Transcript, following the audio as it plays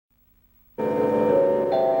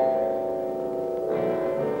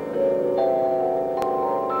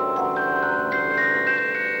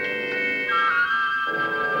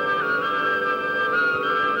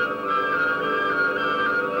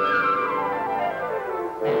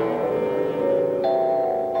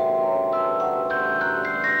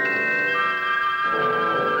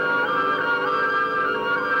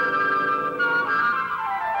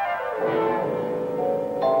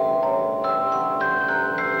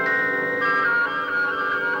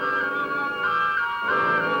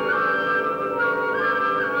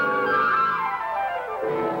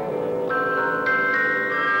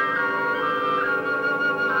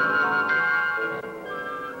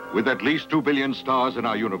With at least 2 billion stars in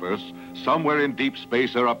our universe, somewhere in deep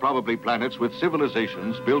space there are probably planets with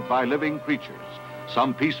civilizations built by living creatures,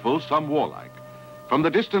 some peaceful, some warlike. From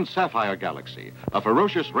the distant Sapphire Galaxy, a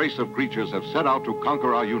ferocious race of creatures have set out to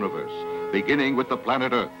conquer our universe, beginning with the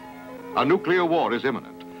planet Earth. A nuclear war is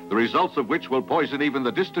imminent, the results of which will poison even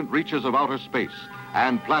the distant reaches of outer space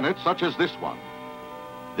and planets such as this one,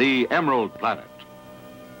 the Emerald Planet.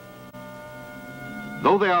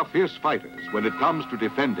 Though they are fierce fighters when it comes to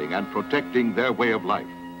defending and protecting their way of life,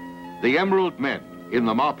 the Emerald Men in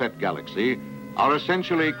the Marpet Galaxy are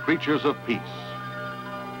essentially creatures of peace.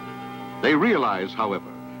 They realize,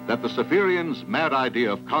 however, that the Sapphireans' mad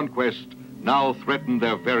idea of conquest now threaten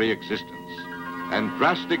their very existence, and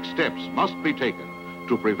drastic steps must be taken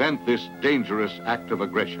to prevent this dangerous act of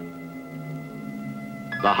aggression.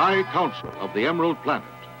 The High Council of the Emerald Planet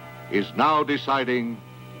is now deciding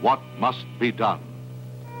what must be done.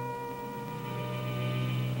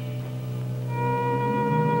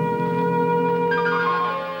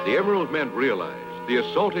 The Emerald Men realize the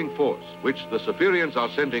assaulting force which the Sapphireans are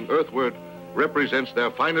sending earthward represents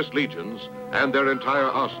their finest legions and their entire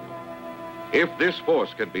arsenal. If this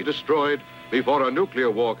force can be destroyed before a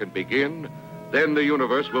nuclear war can begin, then the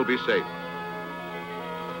universe will be safe.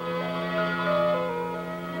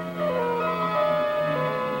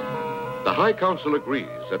 The High Council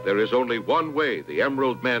agrees that there is only one way the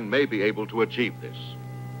Emerald Men may be able to achieve this.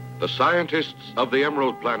 The scientists of the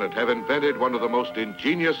Emerald Planet have invented one of the most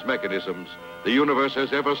ingenious mechanisms the universe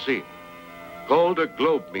has ever seen. Called a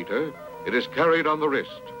globe meter, it is carried on the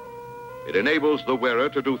wrist. It enables the wearer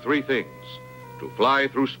to do three things: to fly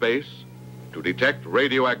through space, to detect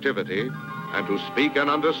radioactivity, and to speak and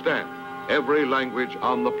understand every language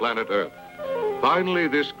on the planet Earth. Finally,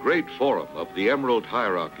 this great forum of the Emerald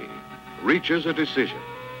hierarchy reaches a decision.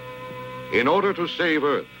 In order to save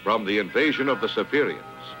Earth from the invasion of the Sapphireans,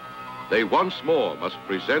 they once more must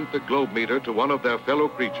present the globe meter to one of their fellow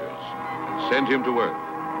creatures and send him to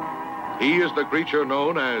Earth. He is the creature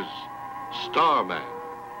known as Starman.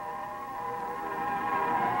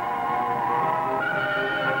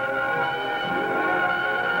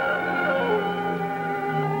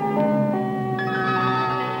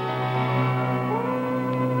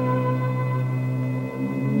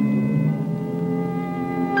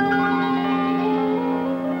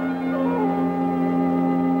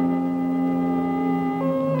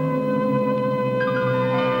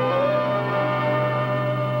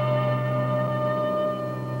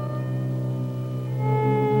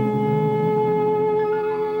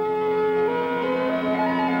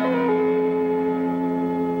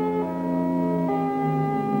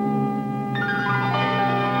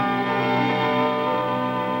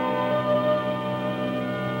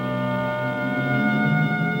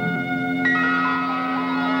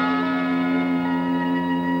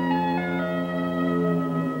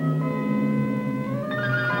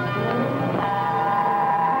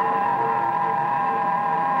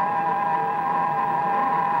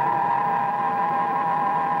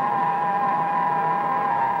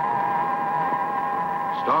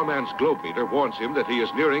 Starman's globe meter warns him that he is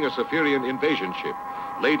nearing a Sapphirean invasion ship,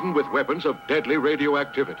 laden with weapons of deadly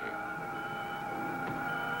radioactivity.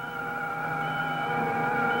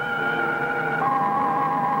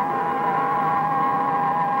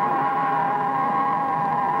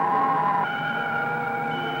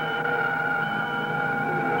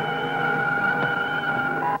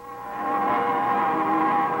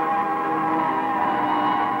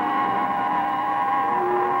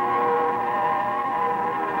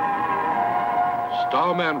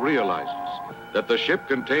 Starman realizes that the ship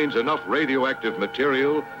contains enough radioactive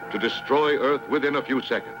material to destroy Earth within a few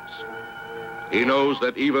seconds. He knows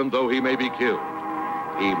that even though he may be killed,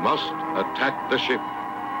 he must attack the ship.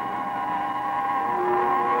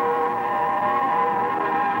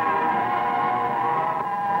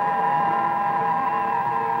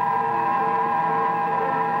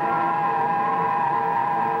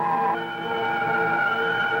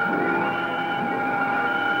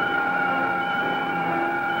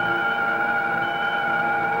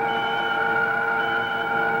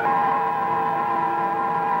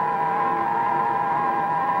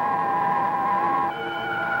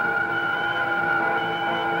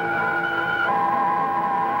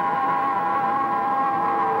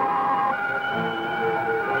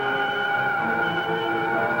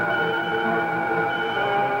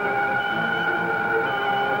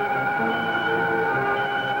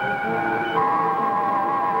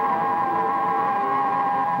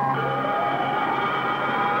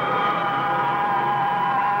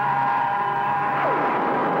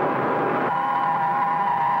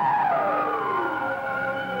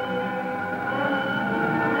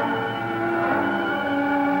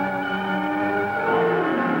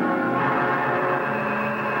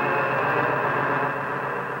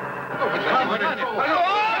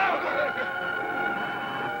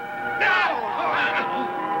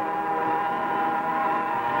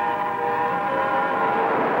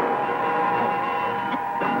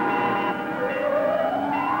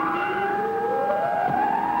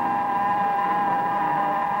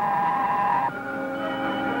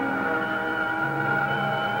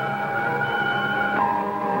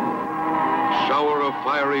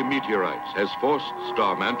 Fiery meteorites has forced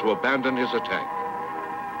Starman to abandon his attack.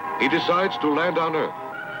 He decides to land on Earth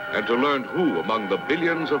and to learn who among the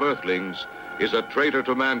billions of Earthlings is a traitor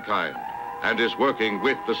to mankind and is working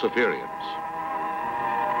with the Sapphireans.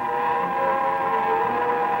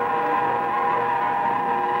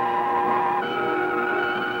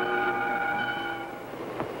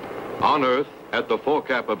 On Earth, at the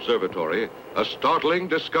Forecap Observatory, a startling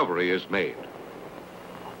discovery is made.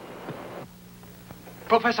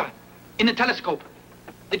 Professor, in the telescope,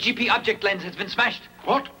 the GP object lens has been smashed.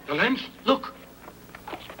 What? The lens? Look.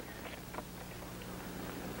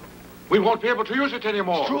 We won't be able to use it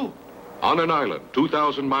anymore. It's true. On an island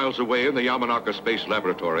 2,000 miles away in the Yamanaka Space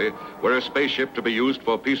Laboratory, where a spaceship to be used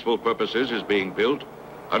for peaceful purposes is being built,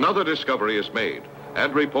 another discovery is made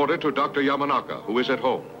and reported to Dr. Yamanaka, who is at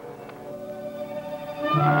home.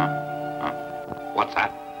 What's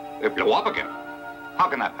that? It blew up again. How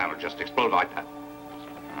can that panel just explode like that?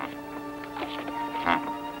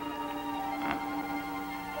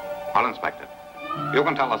 I'll inspect it. You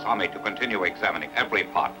can tell Asami to continue examining every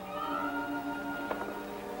part.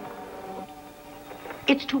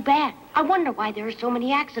 It's too bad. I wonder why there are so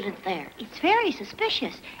many accidents there. It's very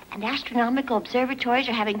suspicious, and astronomical observatories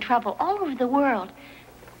are having trouble all over the world.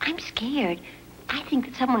 I'm scared. I think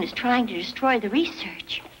that someone is trying to destroy the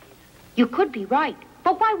research. You could be right,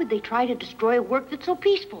 but why would they try to destroy a work that's so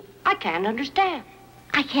peaceful? I can't understand.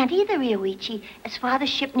 I can't either, Ryoichi. As Father's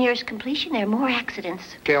ship nears completion, there are more accidents.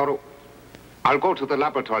 Keoru, I'll go to the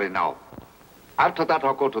laboratory now. After that,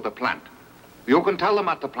 I'll go to the plant. You can tell them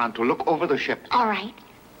at the plant to look over the ship. All right.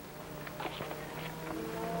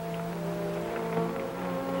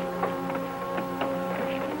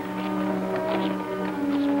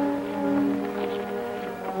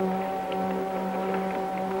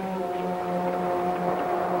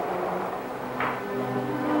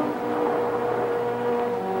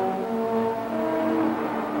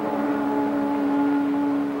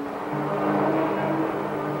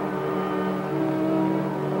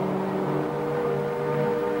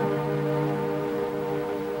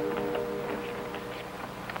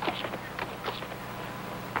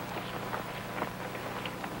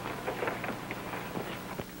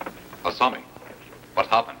 Asami, what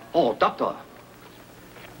happened? Oh, Doctor.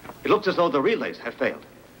 It looks as though the relays had failed.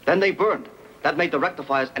 Then they burned. That made the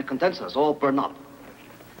rectifiers and condensers all burn up.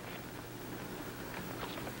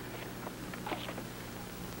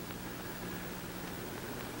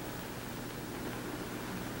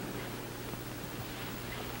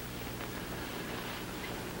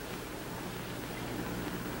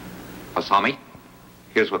 Asami,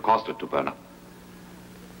 here's what caused it to burn up.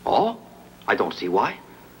 Oh? I don't see why.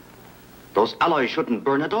 Those alloys shouldn't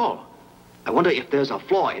burn at all. I wonder if there's a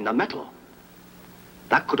flaw in the metal.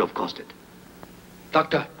 That could have caused it.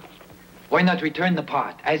 Doctor, why not return the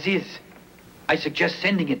part as is? I suggest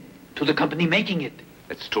sending it to the company making it.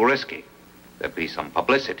 It's too risky. There'd be some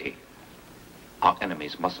publicity. Our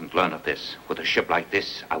enemies mustn't learn of this. With a ship like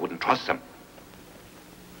this, I wouldn't trust them.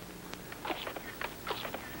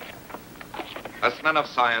 As men of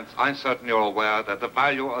science, I'm certain you're aware that the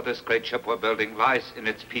value of this great ship we're building lies in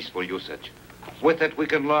its peaceful usage. With it, we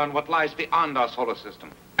can learn what lies beyond our solar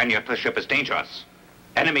system. And yet the ship is dangerous.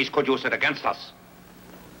 Enemies could use it against us.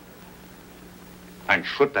 And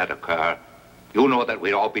should that occur, you know that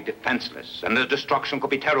we'd all be defenseless, and the destruction could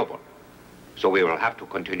be terrible. So we will have to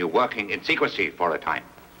continue working in secrecy for a time.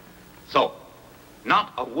 So,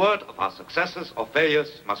 not a word of our successes or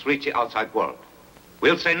failures must reach the outside world.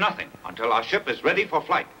 We'll say nothing until our ship is ready for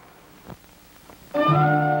flight.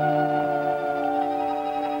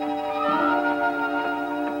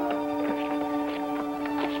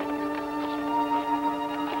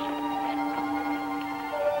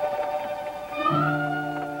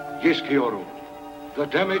 Yes, Keoru. The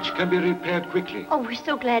damage can be repaired quickly. Oh, we're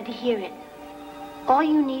so glad to hear it. All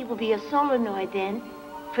you need will be a solenoid then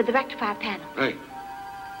for the rectifier panel. Right.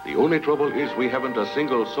 The only trouble is we haven't a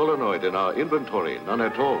single solenoid in our inventory, none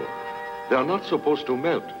at all. They are not supposed to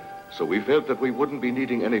melt, so we felt that we wouldn't be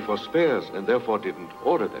needing any for spares and therefore didn't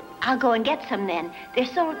order them. I'll go and get some then. They're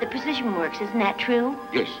sold at the Precision Works, isn't that true?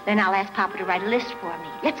 Yes. Then I'll ask Papa to write a list for me.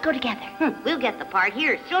 Let's go together. We'll get the part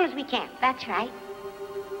here as soon as we can. That's right.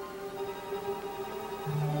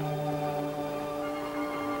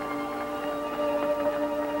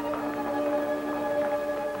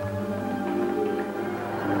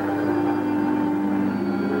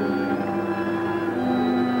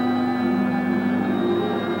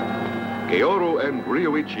 Keoru and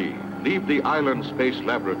Ryoichi leave the island space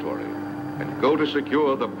laboratory and go to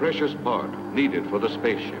secure the precious part needed for the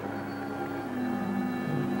spaceship.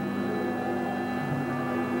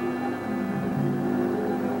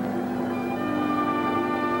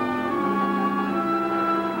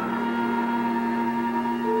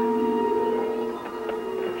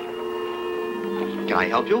 Can I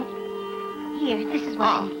help you? Here, this is what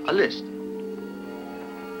I need. A list.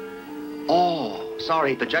 Oh,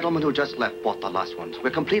 sorry. The gentleman who just left bought the last ones.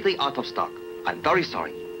 We're completely out of stock. I'm very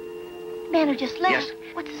sorry. Man who just left? Yes.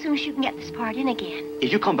 What's as soon as you can get this part in again?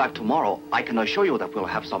 If you come back tomorrow, I can assure you that we'll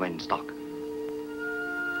have some in stock.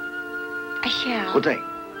 I shall. Good day.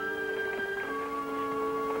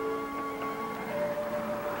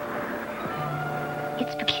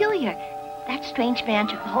 It's peculiar. That strange man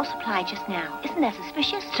took the whole supply just now. Isn't that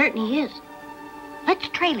suspicious? Certainly is. Let's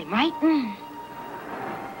trail him, right?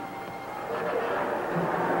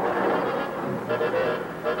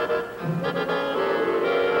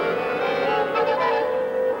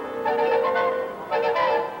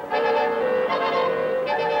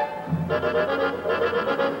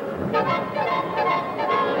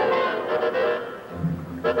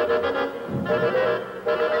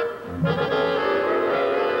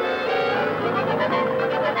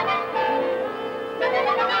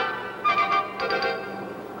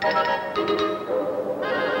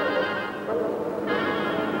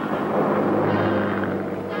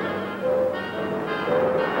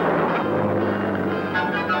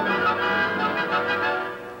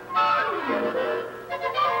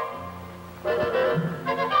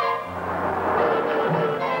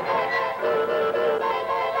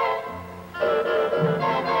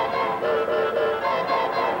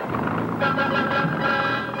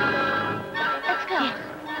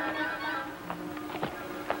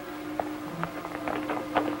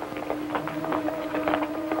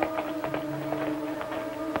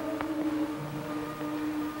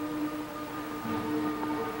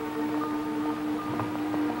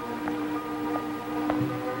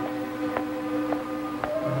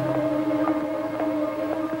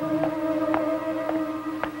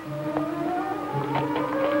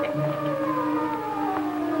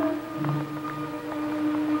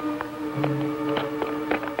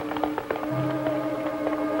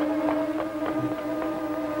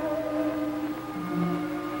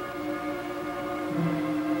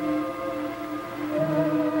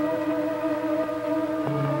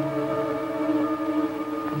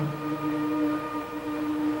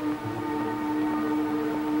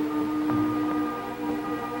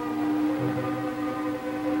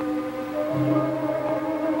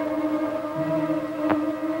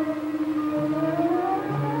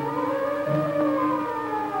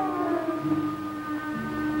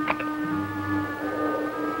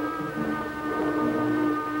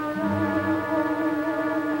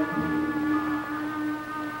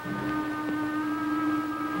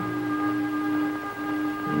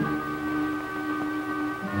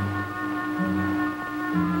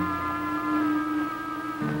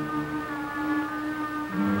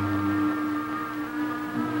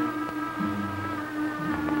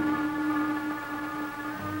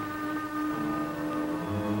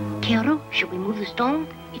 Keoru, should we move the stone?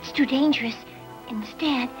 It's too dangerous.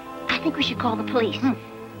 Instead, I think we should call the police.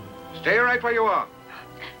 Stay right where you are.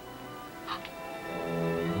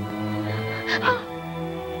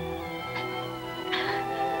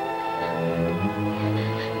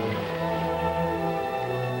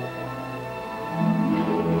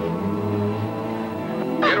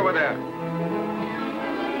 Get over there.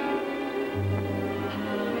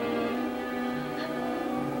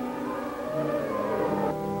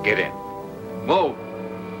 Get in. Move.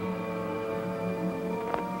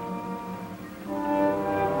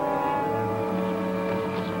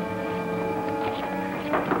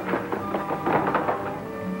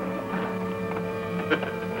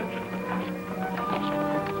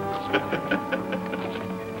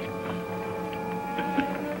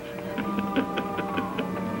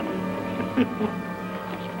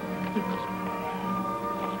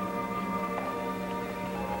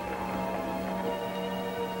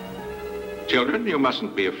 Children, you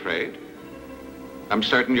mustn't be afraid. I'm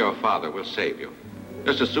certain your father will save you.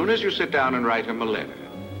 Just as soon as you sit down and write him a letter.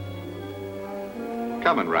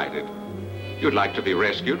 Come and write it. You'd like to be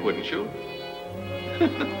rescued, wouldn't you?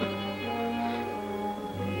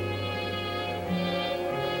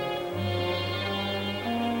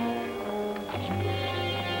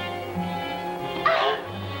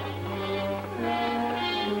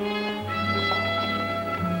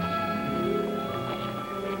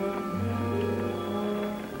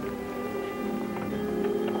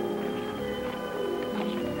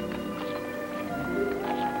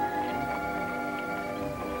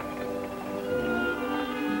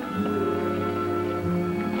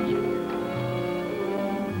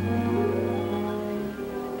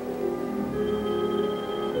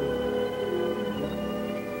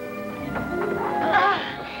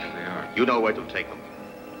 You know where to take them.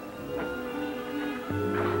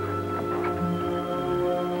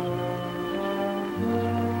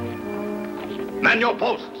 Man your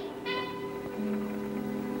posts!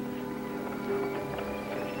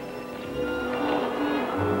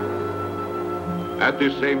 At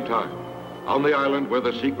this same time, on the island where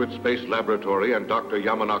the secret space laboratory and Dr.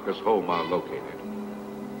 Yamanaka's home are located.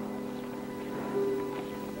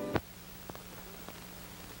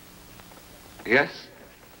 Yes?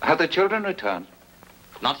 Have the children returned?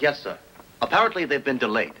 Not yet, sir. Apparently they've been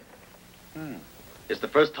delayed. It's the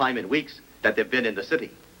first time in weeks that they've been in the city.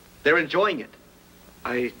 They're enjoying it.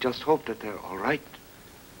 I just hope that they're all right.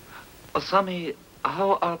 Osami,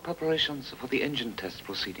 how are preparations for the engine test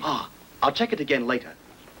proceeding? Ah, I'll check it again later.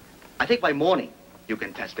 I think by morning you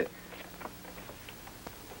can test it.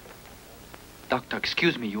 Doctor,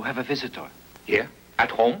 excuse me, you have a visitor. Here? At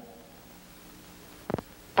home?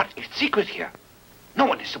 But it's secret here. No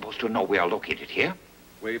one is supposed to know we are located here.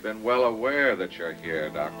 We've been well aware that you're here,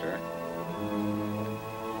 Doctor.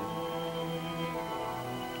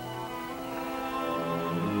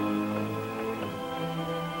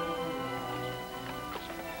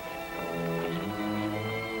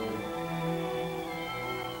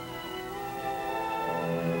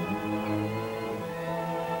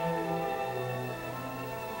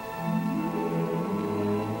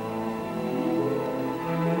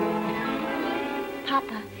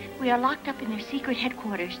 Papa, we are locked up in their secret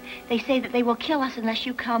headquarters. They say that they will kill us unless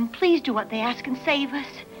you come. Please do what they ask and save us.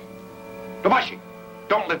 Tobashi,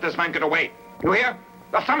 don't let this man get away. You hear?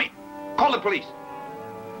 Osami, call the police.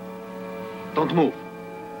 Don't move.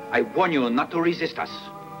 I warn you not to resist us.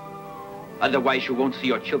 Otherwise, you won't see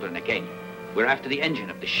your children again. We're after the engine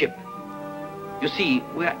of the ship. You see,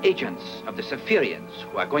 we're agents of the Sapphireans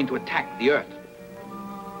who are going to attack the Earth.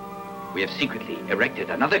 We have secretly erected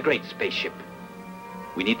another great spaceship.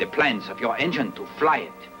 We need the plans of your engine to fly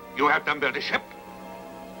it. You have them build a ship.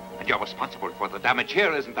 And you're responsible for the damage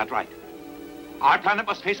here, isn't that right? Our planet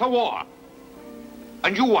must face a war.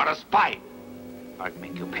 And you are a spy. I'll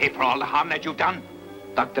make you pay for all the harm that you've done.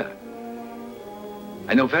 Doctor,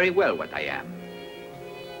 I know very well what I am.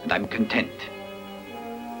 And I'm content.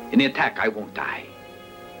 In the attack, I won't die.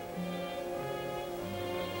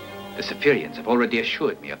 The Spherions have already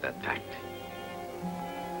assured me of that fact.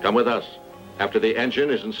 Come with us. After the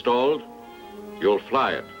engine is installed, you'll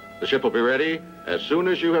fly it. The ship will be ready as soon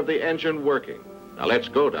as you have the engine working. Now let's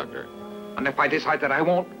go, Doctor. And if I decide that I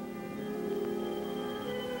won't?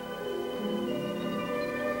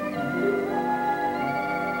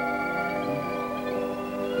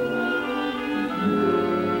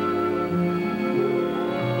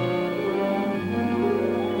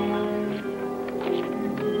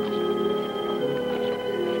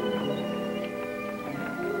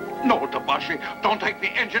 No, Tobashi, don't take the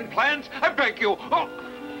engine plans. I beg you. Oh.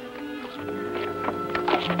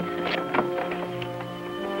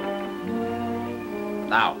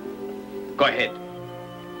 Now, go ahead.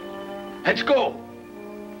 Let's go.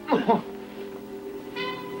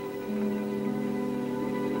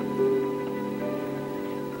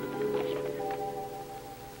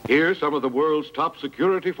 Here, some of the world's top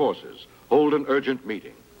security forces hold an urgent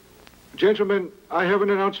meeting. Gentlemen, I have an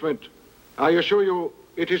announcement. I assure you,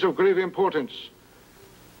 it is of grave importance.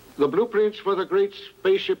 The blueprints for the great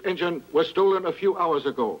spaceship engine were stolen a few hours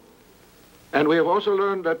ago. And we have also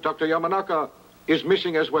learned that Dr. Yamanaka is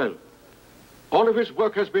missing as well. All of his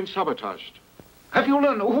work has been sabotaged. Have you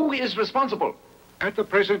learned who is responsible? At the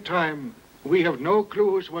present time, we have no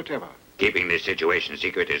clues whatever. Keeping this situation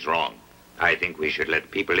secret is wrong. I think we should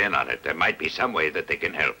let people in on it. There might be some way that they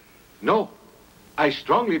can help. No, I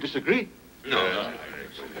strongly disagree. No.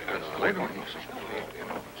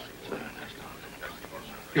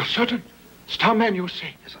 You're certain? Starman, you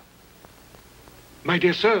say? Yes, sir. My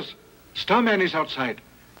dear sirs, Starman is outside.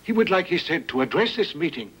 He would like, he said, to address this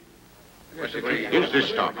meeting. Is this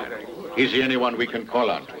Starman? Is he anyone we can call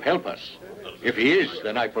on to help us? If he is,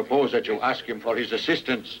 then I propose that you ask him for his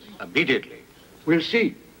assistance immediately. We'll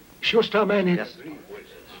see. Sure, Starman is... Yes.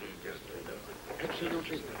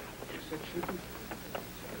 Absolutely.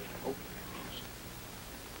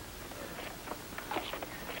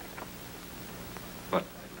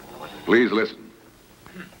 Please listen.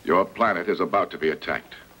 Your planet is about to be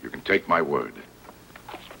attacked. You can take my word.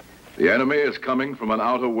 The enemy is coming from an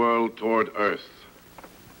outer world toward Earth.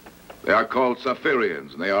 They are called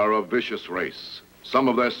Sapphireans, and they are a vicious race. Some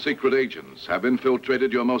of their secret agents have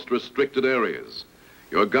infiltrated your most restricted areas,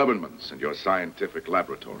 your governments and your scientific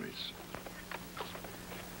laboratories.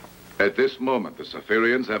 At this moment, the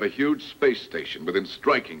Sapphireans have a huge space station within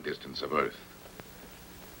striking distance of Earth.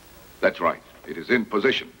 That's right. It is in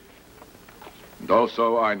position. And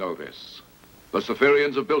also, I know this. The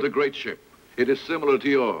Sapphireans have built a great ship. It is similar to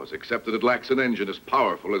yours, except that it lacks an engine as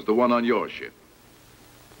powerful as the one on your ship.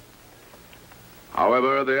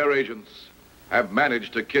 However, their agents have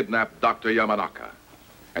managed to kidnap Dr. Yamanaka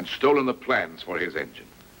and stolen the plans for his engine.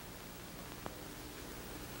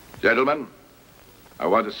 Gentlemen, I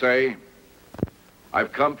want to say,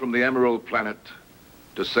 I've come from the Emerald Planet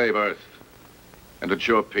to save Earth and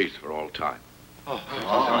ensure peace for all time.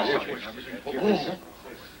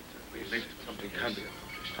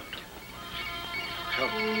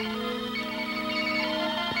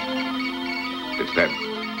 It's them.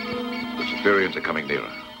 The Spherions are coming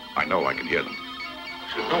nearer. I know I can hear them.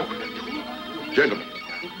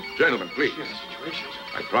 Gentlemen, please.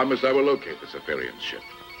 I promise I will locate the Sapphirean ship.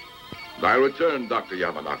 And I'll return Dr.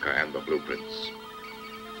 Yamanaka and the blueprints.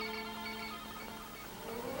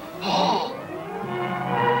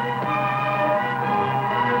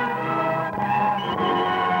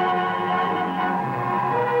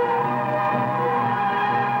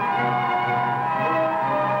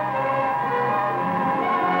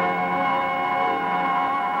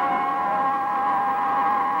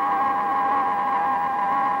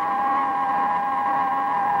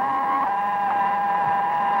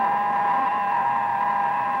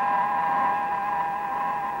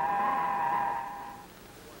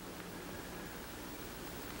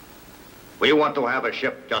 We want to have a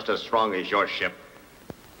ship just as strong as your ship.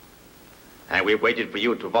 And we've waited for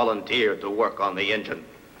you to volunteer to work on the engine.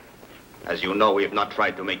 As you know, we've not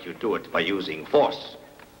tried to make you do it by using force.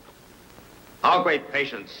 Our great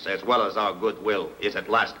patience, as well as our goodwill, is at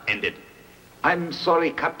last ended. I'm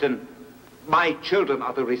sorry, Captain. My children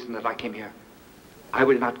are the reason that I came here. I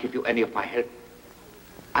will not give you any of my help.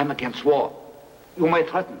 I'm against war. You may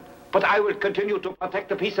threaten, but I will continue to protect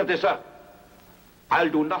the peace of this earth. I'll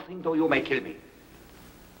do nothing though you may kill me.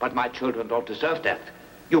 But my children don't deserve death.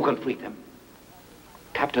 You can free them.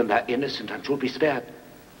 Captain, they're innocent and should be spared.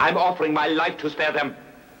 I'm offering my life to spare them.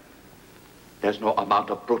 There's no amount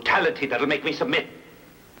of brutality that'll make me submit.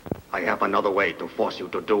 I have another way to force you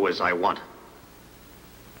to do as I want.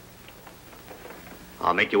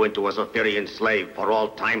 I'll make you into a Sapphirean slave for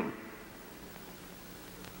all time.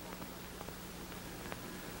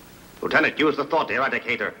 Lieutenant, use the thought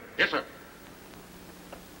eradicator. Yes, sir.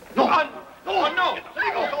 No! No! Don't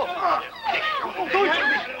do it!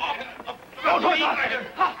 Don't do it!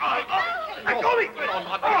 Let go of me!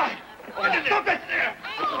 Stop it!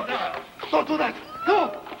 Don't do that!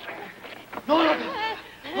 No!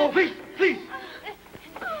 No, please, please!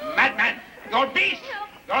 Madman! You're a beast!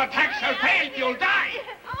 Your attacks shall fail! You'll die!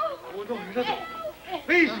 Oh, no, he doesn't.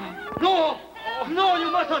 Please! No! No,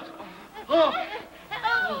 you mustn't! Oh!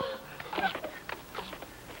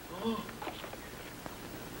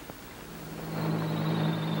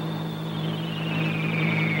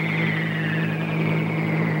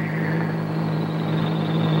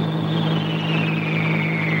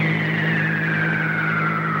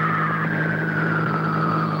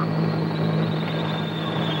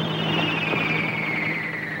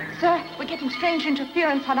 Strange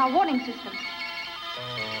interference on our warning systems.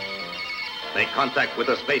 Make contact with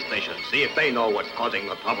the space station. See if they know what's causing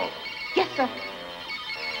the trouble. Yes, sir.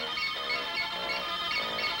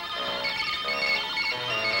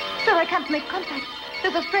 Sir, I can't make contact.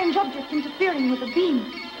 There's a strange object interfering with the beam.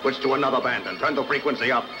 Switch to another band and turn the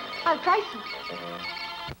frequency up. I'll try, sir.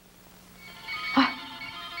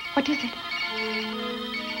 What is it?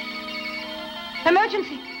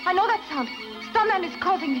 Emergency. I know that sound. Starman is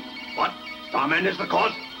causing it. What? Starman is the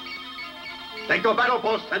cause? Take your battle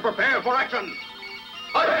posts and prepare for action.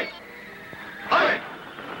 Hurry! Hurry!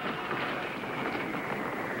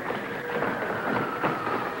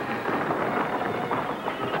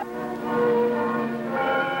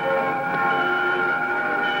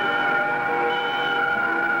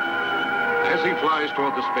 As he flies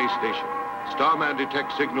toward the space station, Starman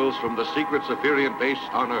detects signals from the secret Sapphirean base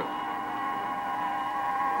on Earth.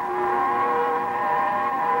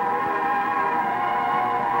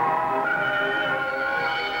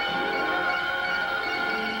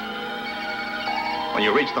 When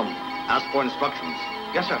you reach them, ask for instructions.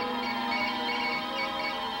 Yes, sir.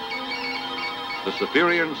 The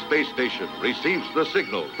Sapphirean space station receives the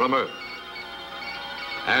signal from Earth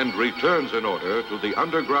and returns an order to the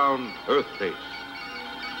underground Earth base.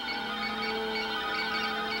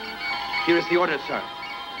 Here is the order, sir.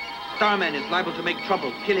 Starman is liable to make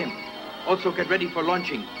trouble. Kill him. Also get ready for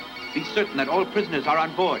launching. Be certain that all prisoners are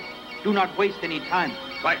on board. Do not waste any time.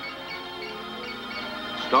 Right.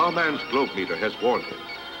 Starman's globe meter has warned him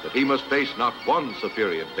that he must face not one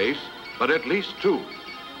Sapphirean base, but at least two.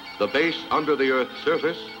 the base under the Earth's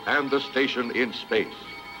surface, and the station in space.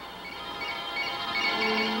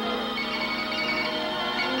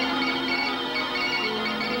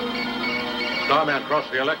 Starman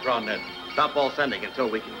crossed the electron net. Stop all sending until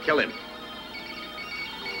we can kill him.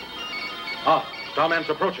 Ah, Starman's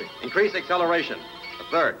approaching. Increase acceleration.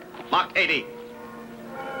 A third. Mach 80.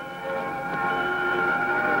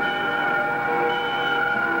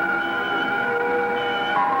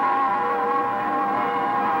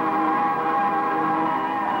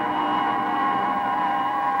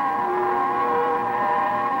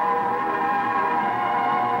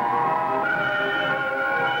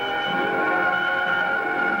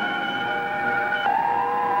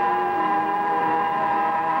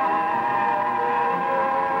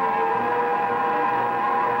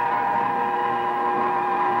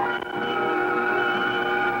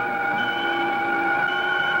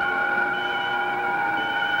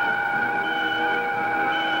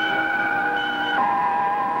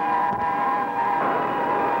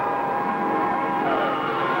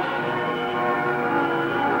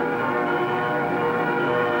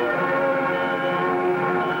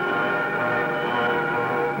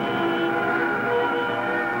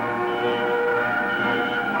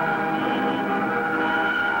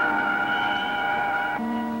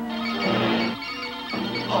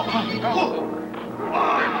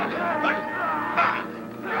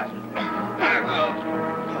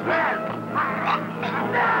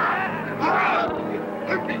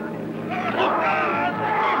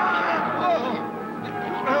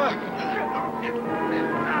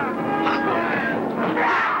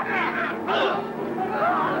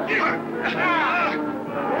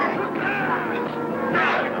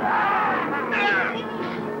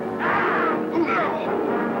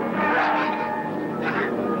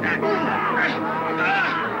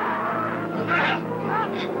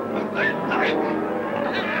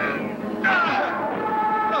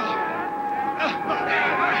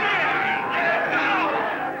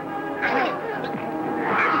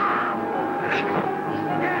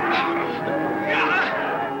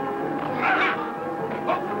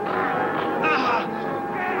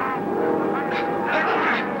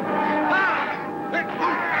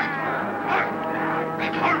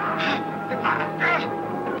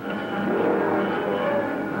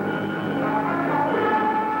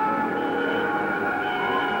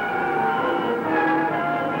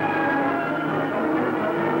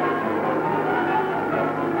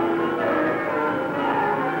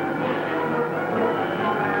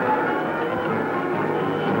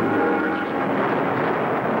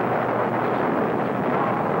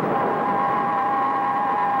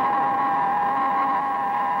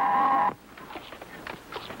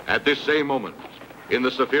 At this same moment, in the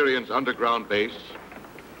Sapphireans' underground base,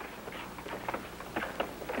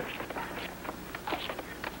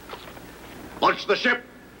 launch the ship!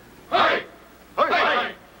 Aye! Aye!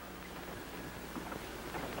 Aye!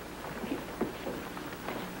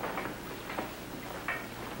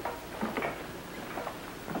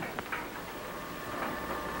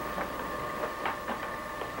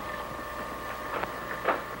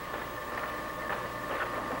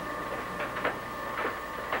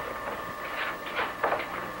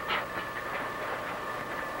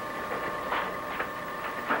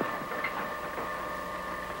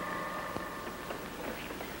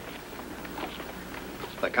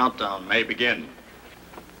 The countdown may begin.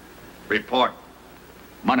 Report.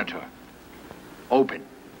 Monitor. Open.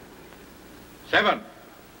 7,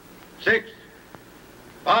 6,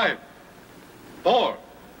 5, 4,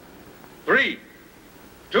 3,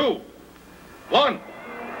 2, 1.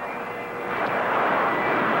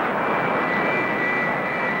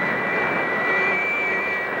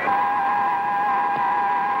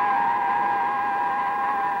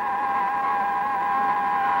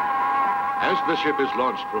 as the ship is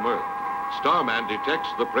launched from Earth, Starman detects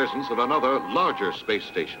the presence of another larger space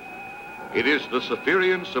station. It is the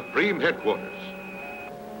Sapphirean Supreme Headquarters.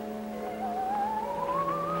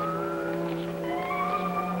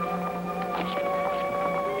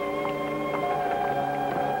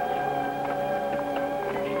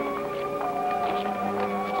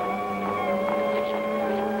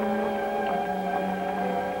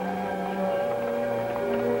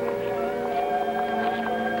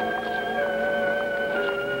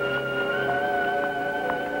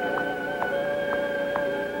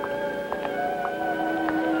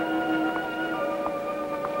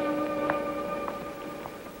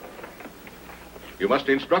 You must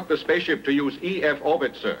instruct the spaceship to use EF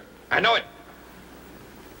orbit, sir. I know it.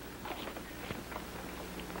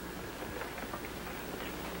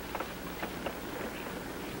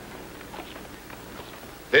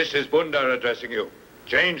 This is Bundar addressing you.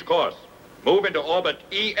 Change course. Move into orbit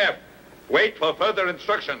EF. Wait for further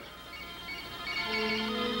instructions.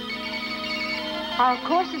 Our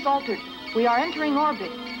course is altered. We are entering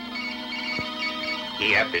orbit.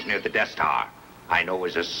 EF is near the Death Star. I know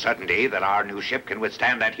as a certainty that our new ship can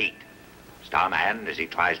withstand that heat. Starman, as he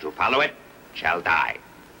tries to follow it, shall die.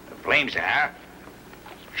 The flames there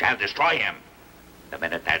shall destroy him. The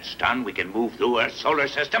minute that's done, we can move through Earth's solar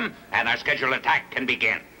system, and our scheduled attack can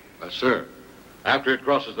begin. Sir, after it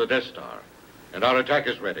crosses the Death Star, and our attack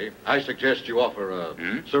is ready, I suggest you offer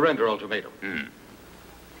a surrender ultimatum.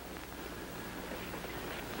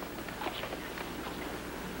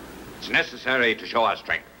 It's necessary to show our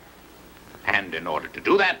strength. And in order to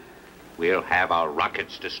do that, we'll have our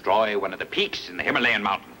rockets destroy one of the peaks in the Himalayan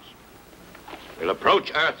mountains. We'll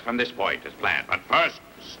approach Earth from this point as planned, but first,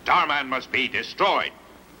 Starman must be destroyed.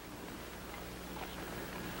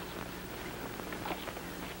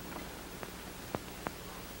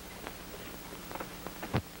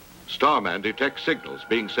 Starman detects signals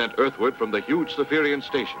being sent earthward from the huge Sapphirean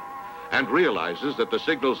station and realizes that the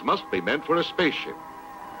signals must be meant for a spaceship.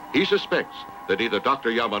 He suspects that either Dr.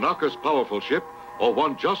 Yamanaka's powerful ship or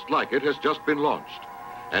one just like it has just been launched.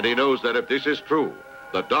 And he knows that if this is true,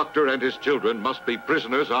 the doctor and his children must be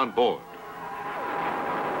prisoners on board.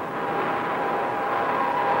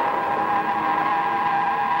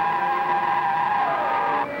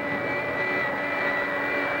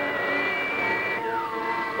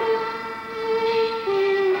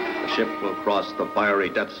 The ship will cross the fiery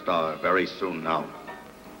Death Star very soon now.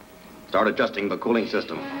 Start adjusting the cooling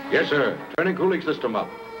system. Yes, sir. Turning cooling system up.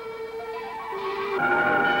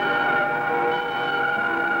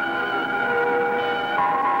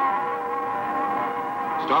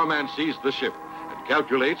 Starman sees the ship and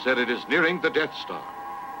calculates that it is nearing the Death Star.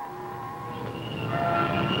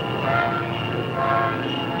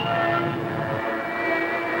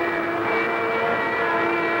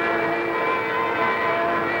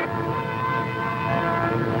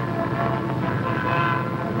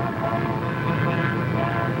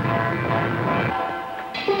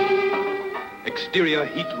 Exterior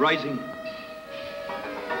heat rising.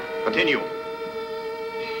 Continue.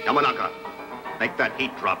 Yamanaka, make that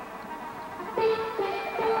heat drop.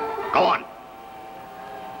 Go on.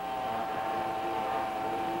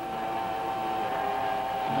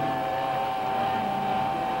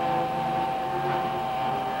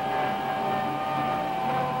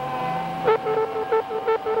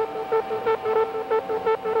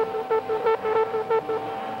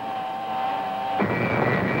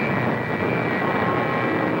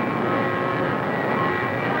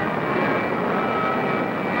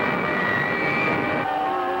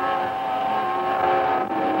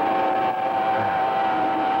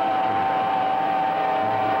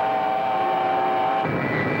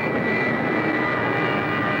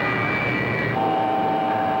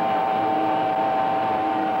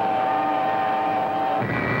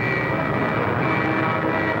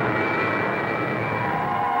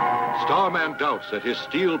 Starman doubts that his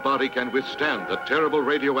steel body can withstand the terrible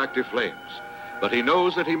radioactive flames, but he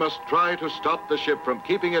knows that he must try to stop the ship from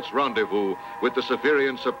keeping its rendezvous with the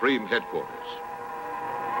Sapphirean Supreme Headquarters.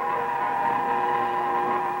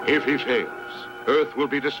 If he fails, Earth will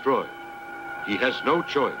be destroyed. He has no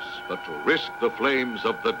choice but to risk the flames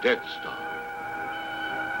of the Death Star.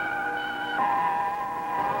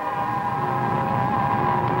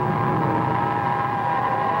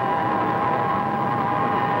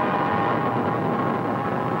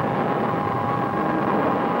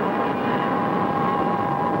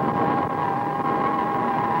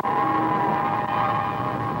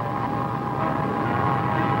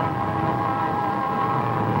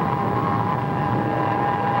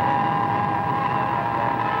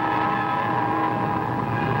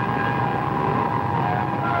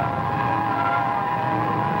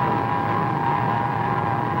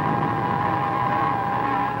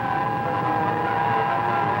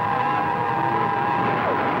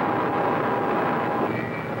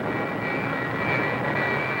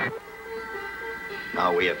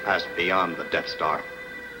 Now we have passed beyond the Death Star.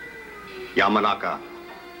 Yamanaka,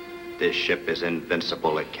 this ship is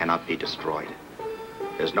invincible. It cannot be destroyed.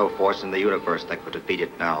 There's no force in the universe that could defeat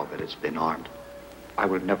it now that it's been armed. I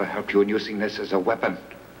will never help you in using this as a weapon.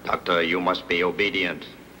 Doctor, you must be obedient.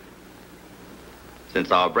 Since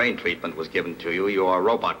our brain treatment was given to you, you are a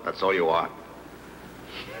robot. That's all you are.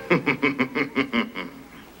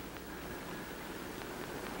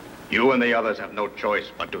 You and the others have no choice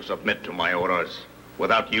but to submit to my orders.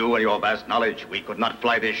 Without you and your vast knowledge, we could not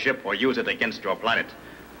fly this ship or use it against your planet.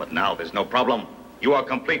 But now there's no problem. You are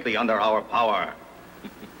completely under our power.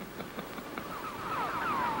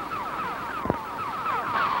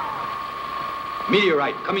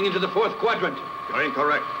 Meteorite coming into the fourth quadrant. You're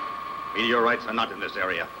incorrect. Meteorites are not in this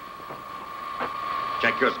area.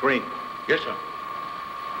 Check your screen. Yes, sir.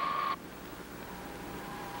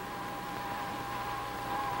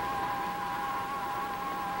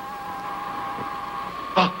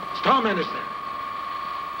 Starman is there.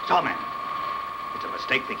 Starman. It's a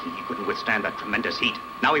mistake thinking he couldn't withstand that tremendous heat.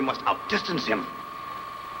 Now we must outdistance him.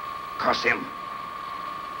 Curse him.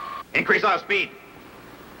 Increase our speed.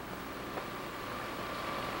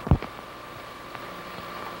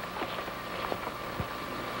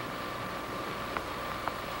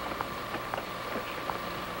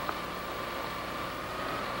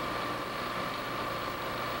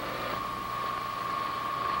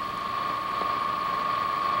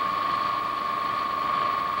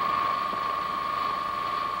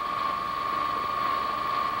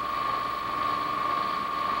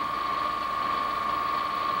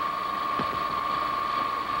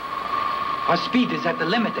 Our speed is at the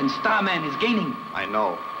limit and Starman is gaining. I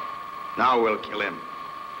know. Now we'll kill him.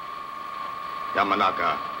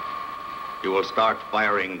 Yamanaka, you will start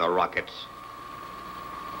firing the rockets.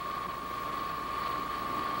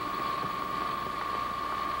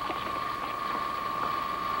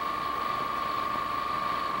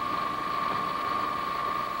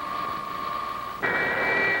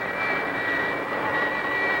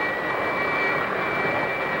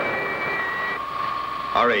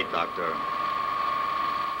 Hurry, Doctor.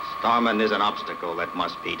 Starman is an obstacle that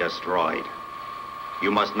must be destroyed.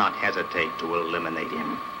 You must not hesitate to eliminate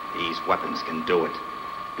him. These weapons can do it.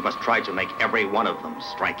 You must try to make every one of them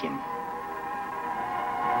strike him.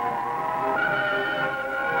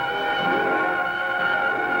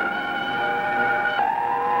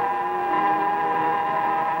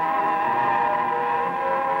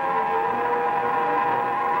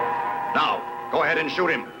 Now, go ahead and shoot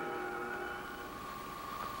him.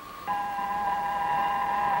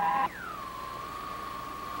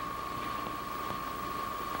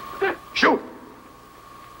 Shoot!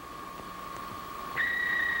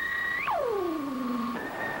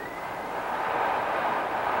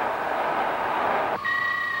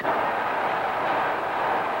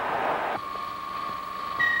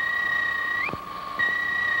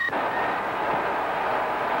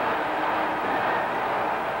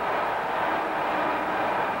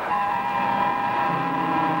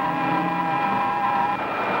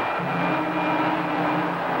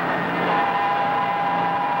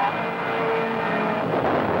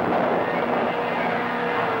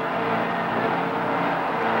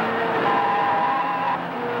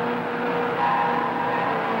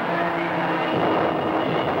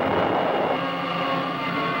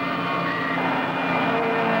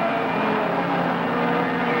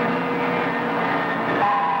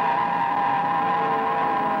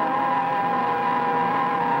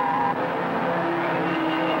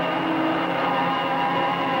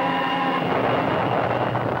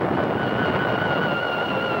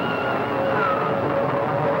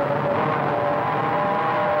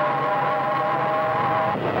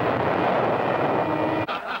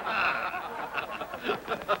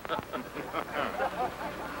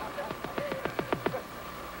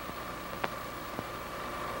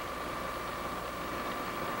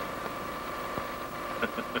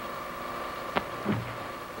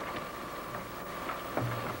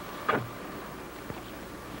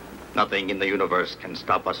 Nothing in the universe can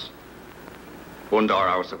stop us. Undar,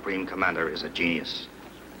 our Supreme Commander, is a genius.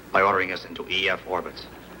 By ordering us into EF orbits,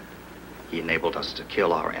 he enabled us to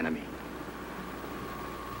kill our enemy.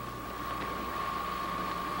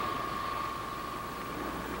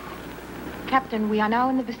 Captain, we are now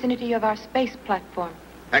in the vicinity of our space platform.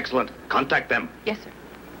 Excellent. Contact them. Yes, sir.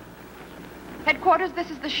 Headquarters, this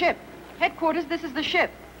is the ship. Headquarters, this is the ship.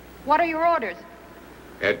 What are your orders?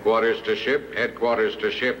 Headquarters to ship, headquarters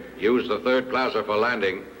to ship. Use the third classer for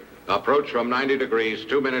landing. Approach from 90 degrees,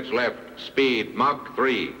 2 minutes left. Speed, Mach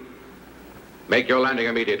 3. Make your landing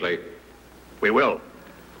immediately. We will.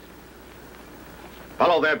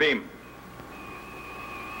 Follow their beam.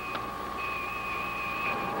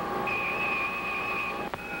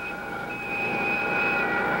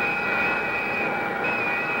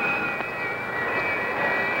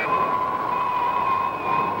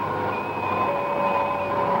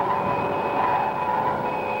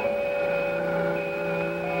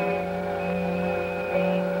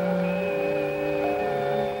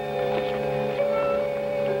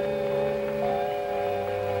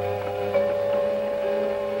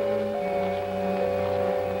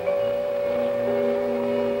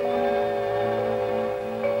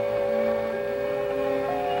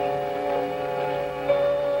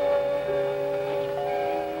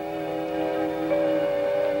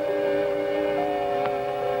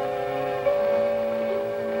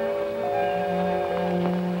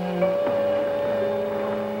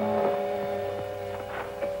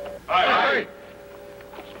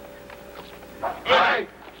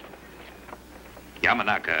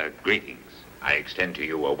 Yamanaka, greetings. I extend to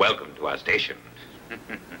you a welcome to our station.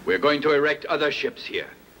 We're going to erect other ships here.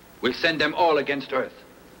 We'll send them all against Earth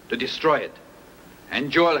to destroy it.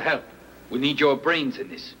 And you'll help. We need your brains in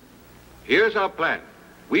this. Here's our plan.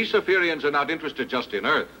 We Sapphireans are not interested just in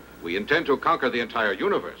Earth. We intend to conquer the entire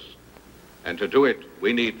universe. And to do it,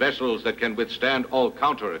 we need vessels that can withstand all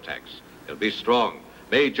counterattacks. They'll be strong,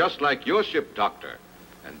 made just like your ship, Doctor.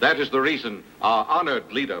 And that is the reason our honored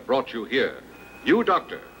leader brought you here. You,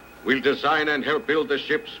 Doctor, will design and help build the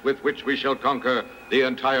ships with which we shall conquer the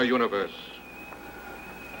entire universe.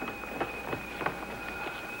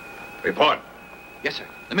 Report. Yes, sir.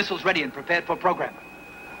 The missile's ready and prepared for program.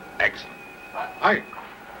 Excellent. Aye.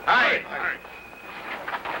 Aye. Aye.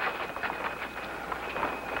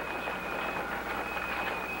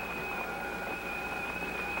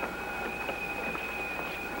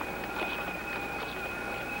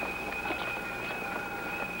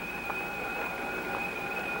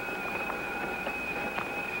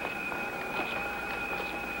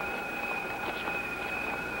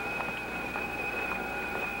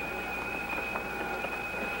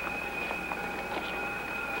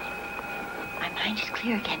 My mind is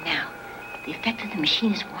clear again now. The effect of the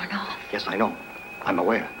machine is worn off. Yes, I know. I'm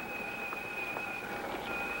aware.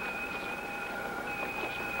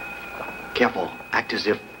 Careful. Act as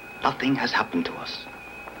if nothing has happened to us.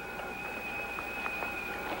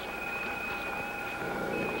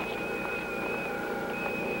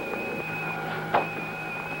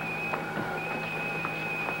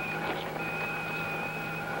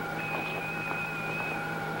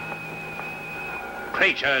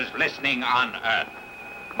 Creatures listening on Earth.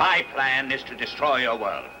 My plan is to destroy your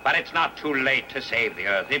world, but it's not too late to save the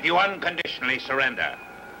Earth if you unconditionally surrender.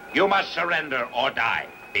 You must surrender or die,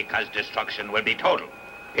 because destruction will be total.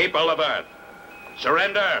 People of Earth,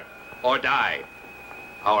 surrender or die.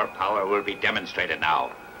 Our power will be demonstrated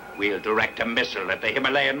now. We'll direct a missile at the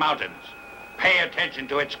Himalayan mountains. Pay attention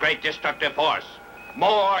to its great destructive force.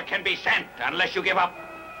 More can be sent unless you give up.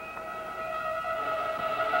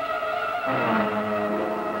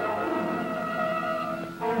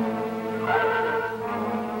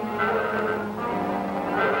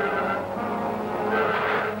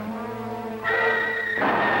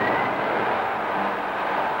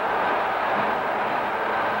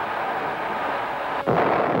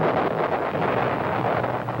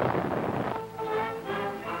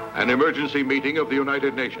 An emergency meeting of the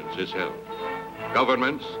United Nations is held.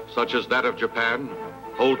 Governments, such as that of Japan,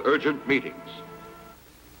 hold urgent meetings.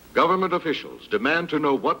 Government officials demand to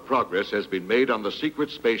know what progress has been made on the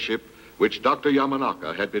secret spaceship which Dr.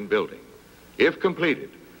 Yamanaka had been building. If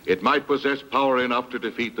completed, it might possess power enough to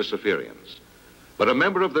defeat the Spherions. But a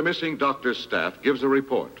member of the missing doctor's staff gives a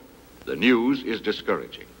report. The news is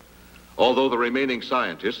discouraging. Although the remaining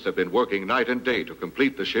scientists have been working night and day to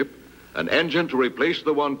complete the ship, an engine to replace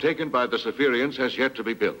the one taken by the Sapphireans has yet to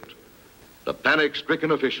be built. The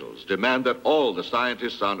panic-stricken officials demand that all the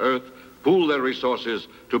scientists on Earth pool their resources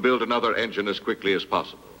to build another engine as quickly as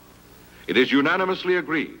possible. It is unanimously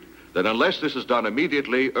agreed that unless this is done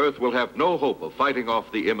immediately, Earth will have no hope of fighting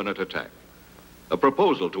off the imminent attack. A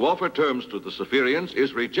proposal to offer terms to the Sapphireans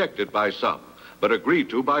is rejected by some, but agreed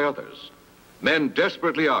to by others. Men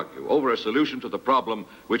desperately argue over a solution to the problem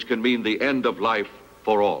which can mean the end of life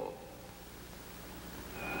for all.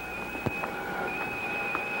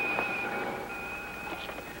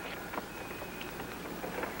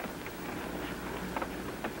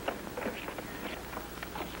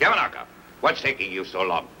 Yamanaka, what's taking you so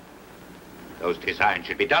long? Those designs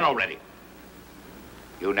should be done already.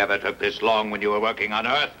 You never took this long when you were working on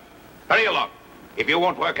Earth. Hurry along. If you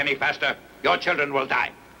won't work any faster, your children will die.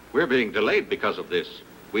 We're being delayed because of this.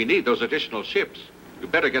 We need those additional ships. You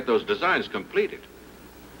better get those designs completed.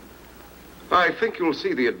 I think you'll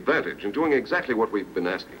see the advantage in doing exactly what we've been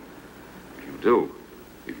asking. If you do,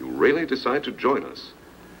 if you really decide to join us,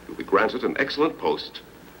 you'll be granted an excellent post,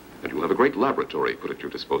 and you'll have a great laboratory put at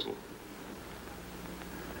your disposal.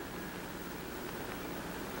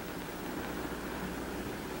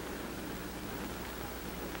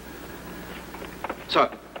 Sir,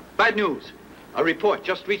 bad news. A report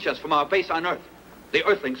just reached us from our base on Earth. The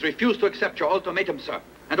Earthlings refuse to accept your ultimatum, sir.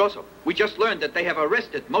 And also, we just learned that they have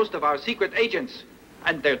arrested most of our secret agents,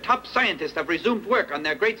 and their top scientists have resumed work on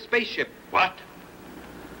their great spaceship. What?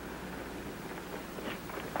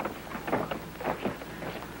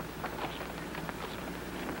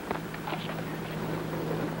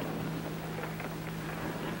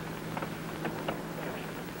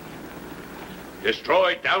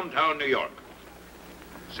 Destroy downtown New York,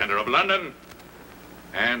 center of London,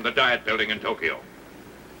 and the Diet Building in Tokyo.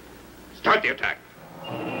 Start the attack.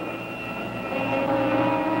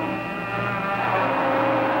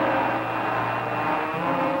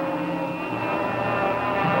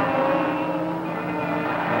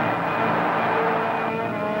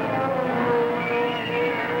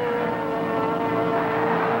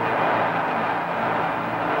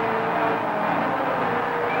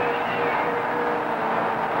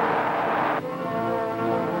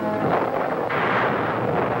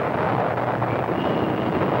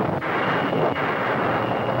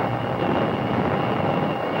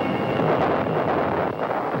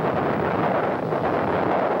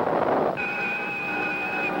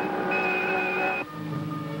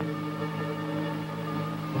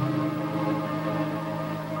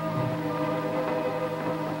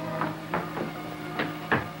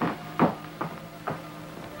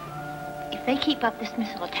 keep up this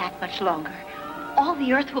missile attack much longer, all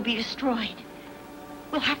the Earth will be destroyed.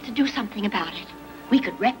 We'll have to do something about it. We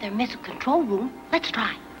could wreck their missile control room. Let's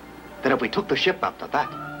try. Then if we took the ship after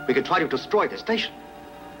that, we could try to destroy the station.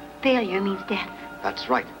 Failure means death. That's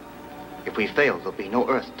right. If we fail, there'll be no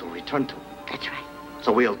Earth to return to. That's right.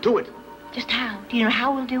 So we'll do it. Just how? Do you know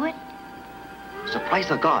how we'll do it? Surprise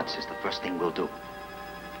the gods is the first thing we'll do.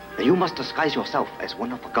 Then you must disguise yourself as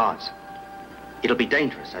one of the gods. It'll be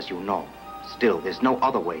dangerous, as you know. Still, there's no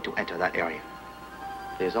other way to enter that area.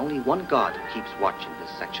 There's only one god who keeps watch in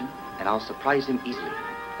this section, and I'll surprise him easily.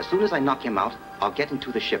 As soon as I knock him out, I'll get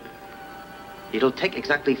into the ship. It'll take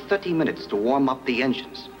exactly 30 minutes to warm up the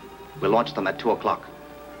engines. We'll launch them at 2 o'clock.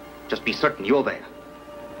 Just be certain you're there.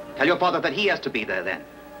 Tell your father that he has to be there then.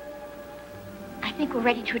 I think we're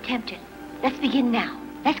ready to attempt it. Let's begin now.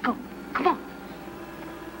 Let's go. Come on.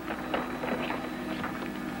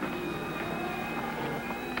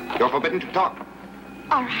 You're forbidden to talk.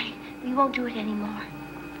 All right. We won't do it anymore.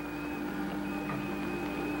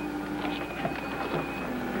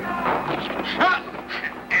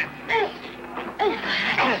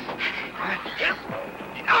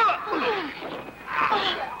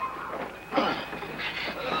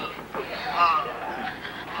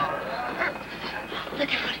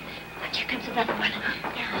 Look out. Here comes another one.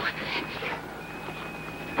 Now.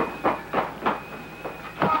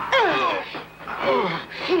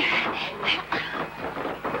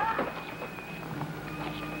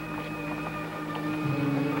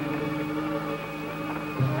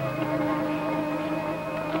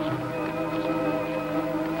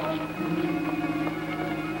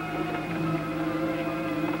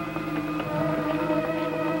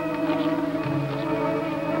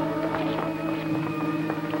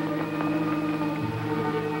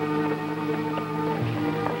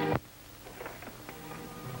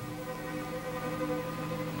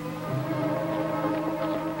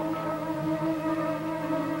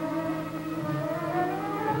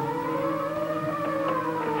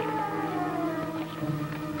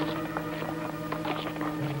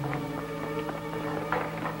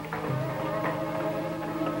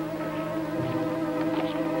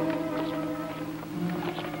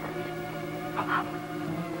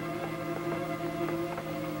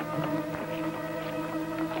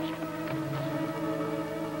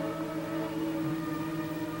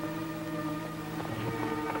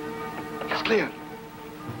 Clear.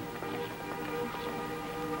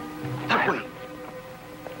 That way.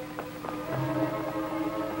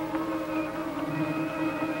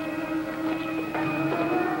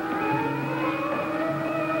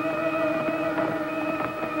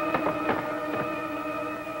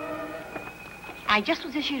 I just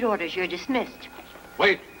was issued orders. You're dismissed.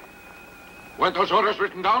 Wait. Weren't those orders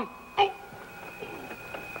written down? Oh!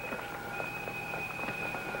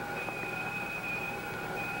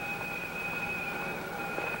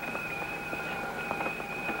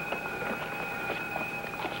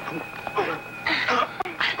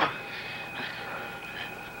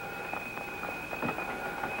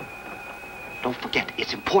 Don't forget,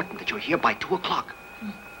 it's important that you're here by 2 o'clock.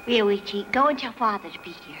 Ryoichi, go and tell Father to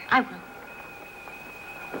be here. I will.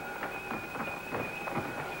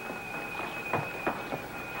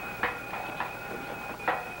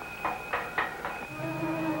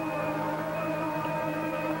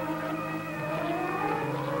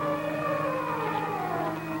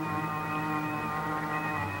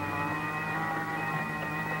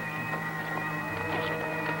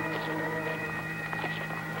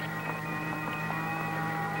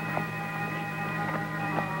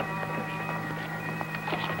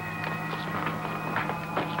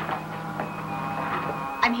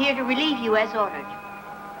 I'm here to relieve you as ordered.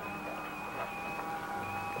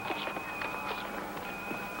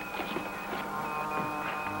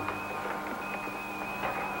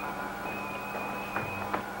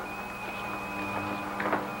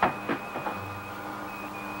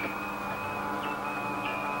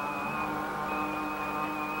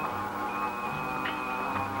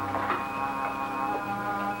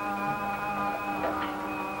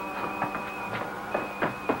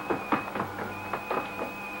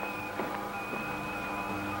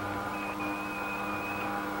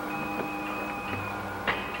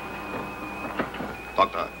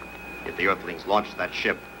 Doctor, if the Earthlings launched that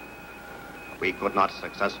ship, we could not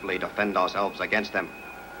successfully defend ourselves against them.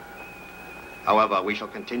 However, we shall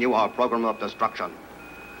continue our program of destruction.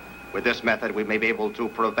 With this method, we may be able to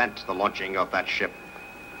prevent the launching of that ship.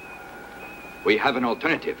 We have an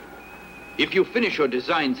alternative. If you finish your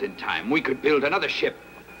designs in time, we could build another ship.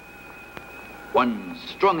 One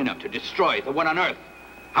strong enough to destroy the one on Earth.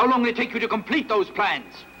 How long will it take you to complete those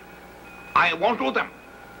plans? I won't do them.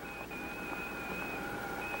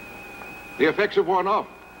 The effects have worn off.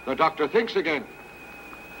 The doctor thinks again.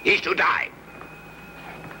 He's to die.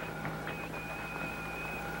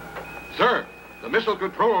 Sir, the missile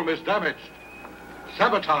control room is damaged.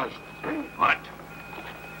 Sabotaged. What?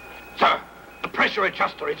 Sir, the pressure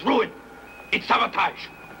adjuster is ruined. It's sabotage.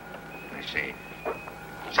 I see.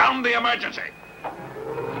 Sound the emergency.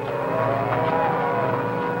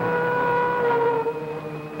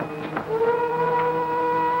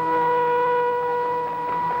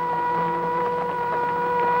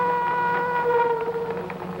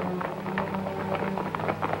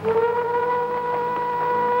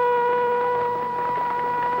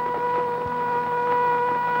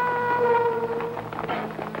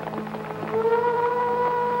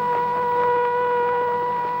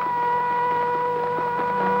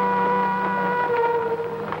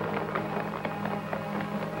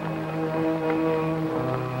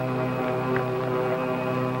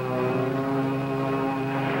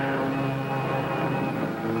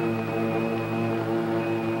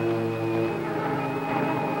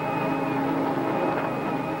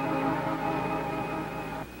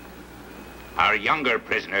 Our younger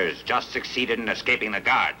prisoners just succeeded in escaping the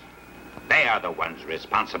guards. They are the ones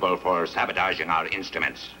responsible for sabotaging our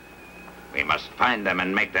instruments. We must find them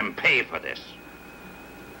and make them pay for this.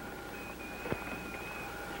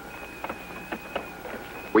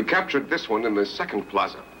 We captured this one in the second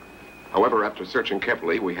plaza. However, after searching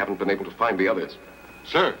carefully, we haven't been able to find the others.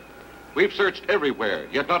 Sir, we've searched everywhere,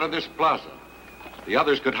 yet not in this plaza. The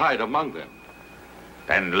others could hide among them.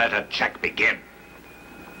 Then let a check begin.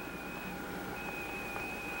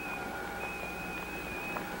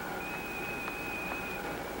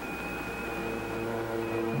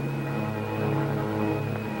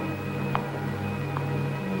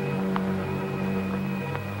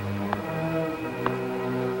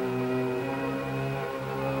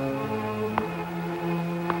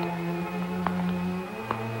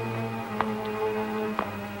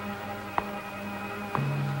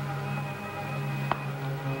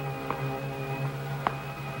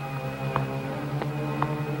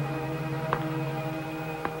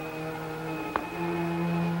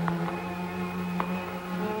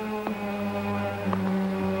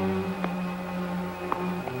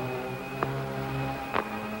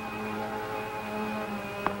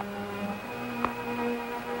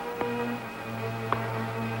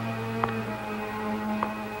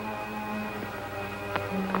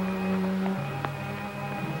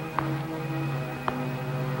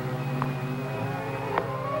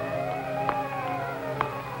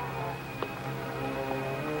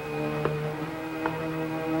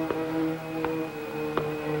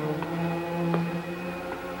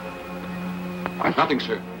 Nothing,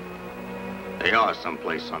 sir. They are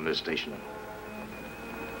someplace on this station.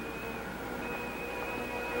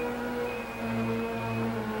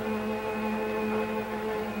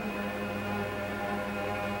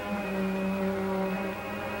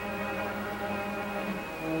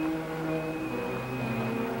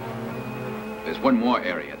 There's one more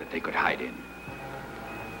area that they could hide in.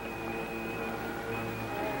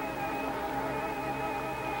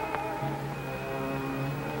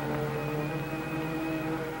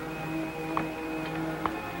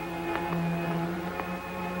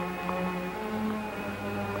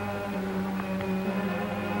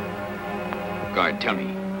 Guard, tell me,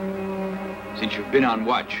 since you've been on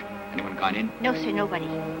watch, anyone gone in? No, sir, nobody.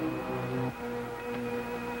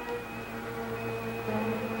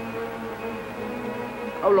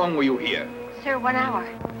 How long were you here? Sir, 1 hour.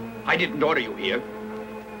 I didn't order you here.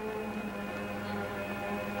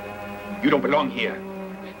 You don't belong here.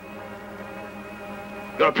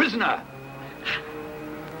 You're a prisoner.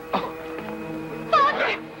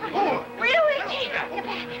 Father! Luigi!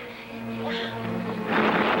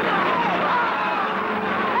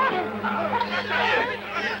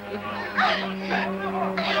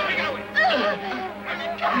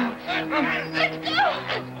 Let's go!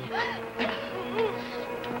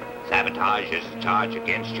 Sabotage is a charge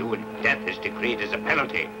against you, and death is decreed as a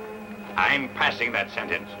penalty. I'm passing that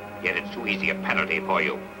sentence, yet it's too easy a penalty for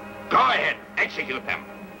you. Go ahead, execute them.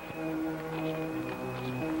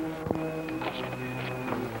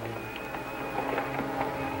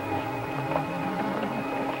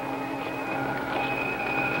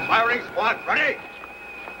 Firing squad, ready!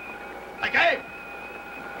 Take aim!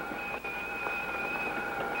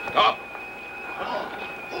 Stop.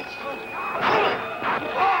 Luigi!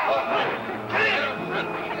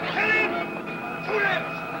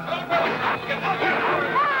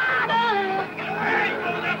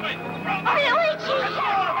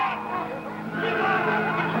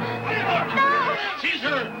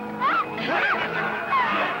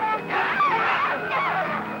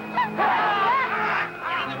 No!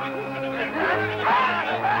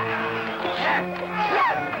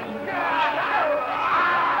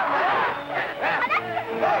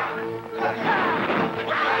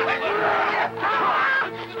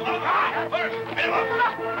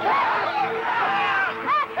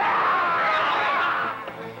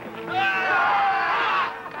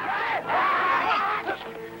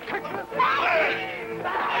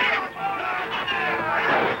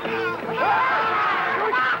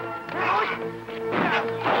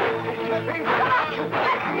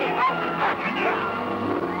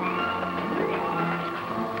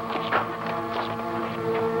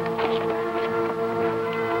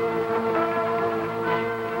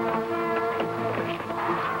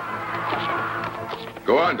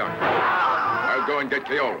 Go on, Doctor. I'll go and get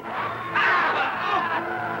Keoru.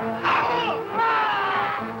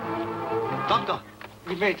 Doctor,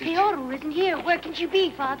 we made it. Keoru isn't here. Where can she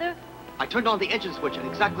be, Father? I turned on the engine switch at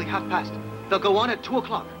exactly 1/2 They'll go on at 2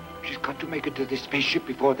 o'clock. She's got to make it to the spaceship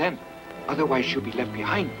before then. Otherwise, she'll be left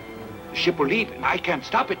behind. The ship will leave, and I can't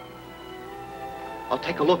stop it. I'll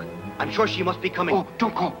take a look. I'm sure she must be coming. Oh,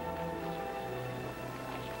 don't go.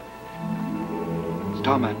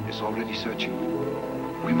 Starman is already searching.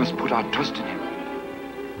 We must put our trust in him.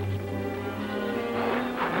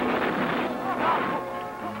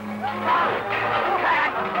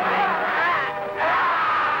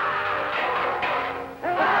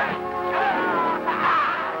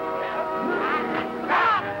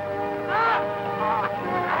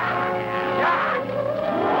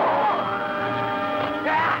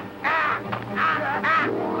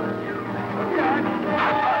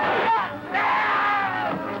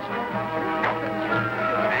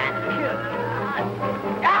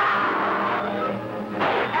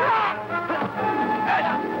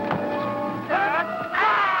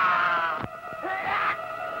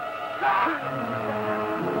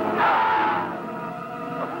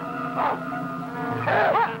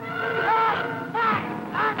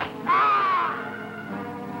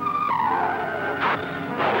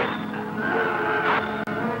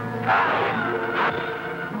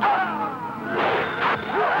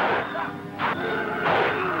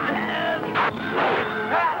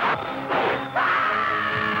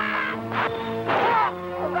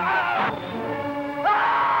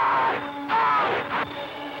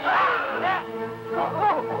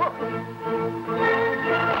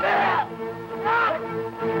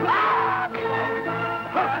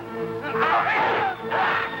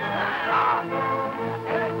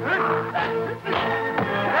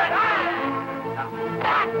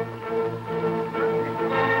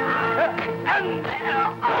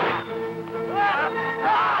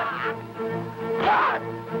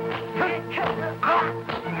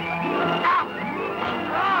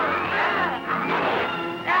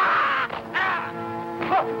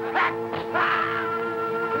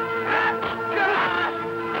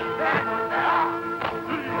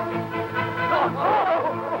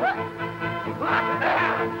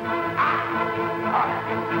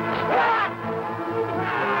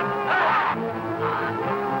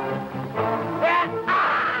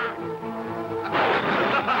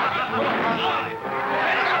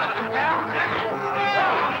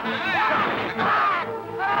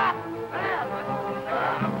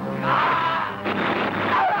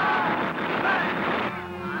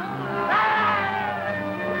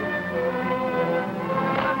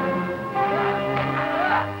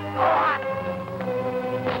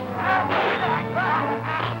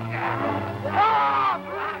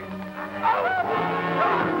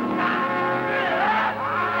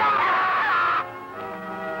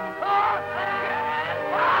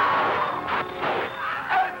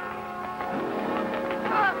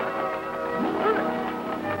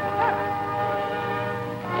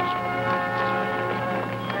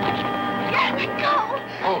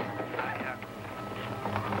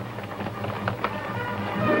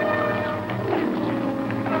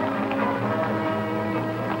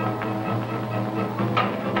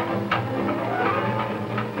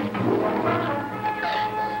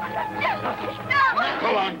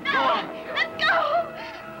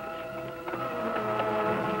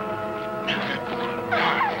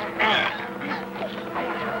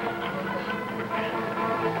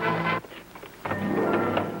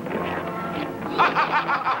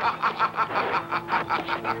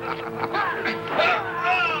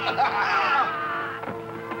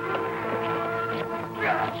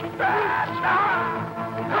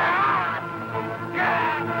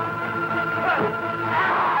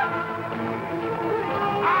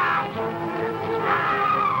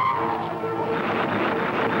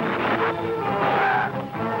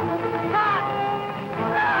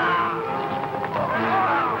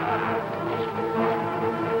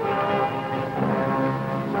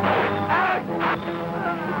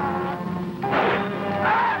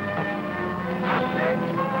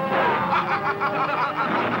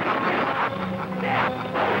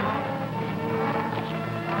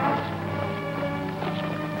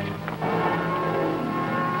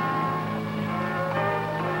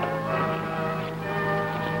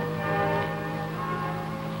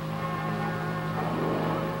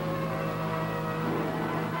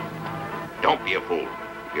 be a fool.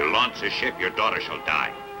 If you launch the ship, your daughter shall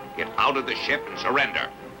die. Get out of the ship and surrender.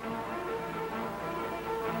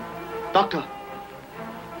 Doctor,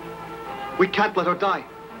 we can't let her die.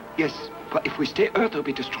 Yes, but if we stay, Earth will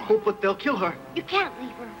be destroyed. Oh, but they'll kill her. You can't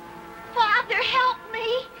leave her. Father, help me.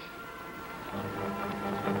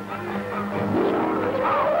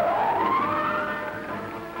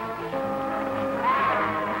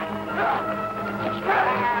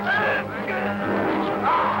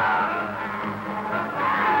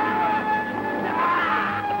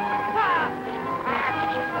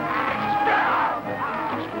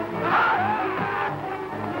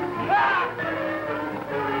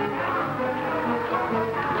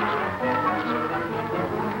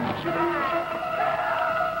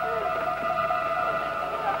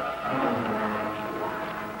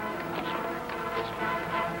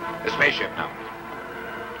 The spaceship now.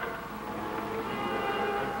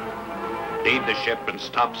 Leave the ship and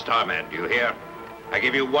stop Starman, do you hear? I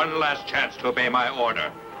give you one last chance to obey my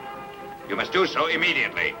order. You must do so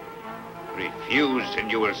immediately. Refuse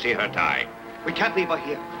and you will see her die. We can't leave her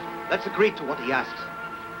here. Let's agree to what he asks.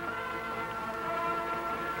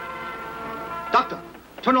 Doctor,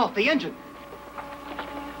 turn off the engine.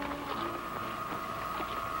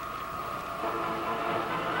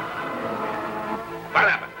 What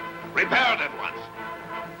happened? Repair it at once.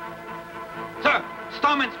 Sir,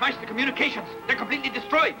 Starman smashed the communications. They're completely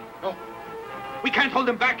destroyed. Oh. We can't hold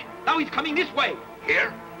him back. Now he's coming this way.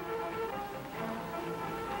 Here?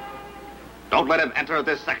 Don't let him enter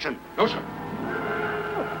this section. No, sir.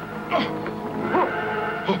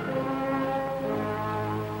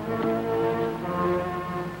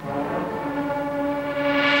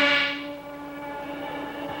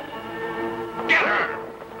 Get her!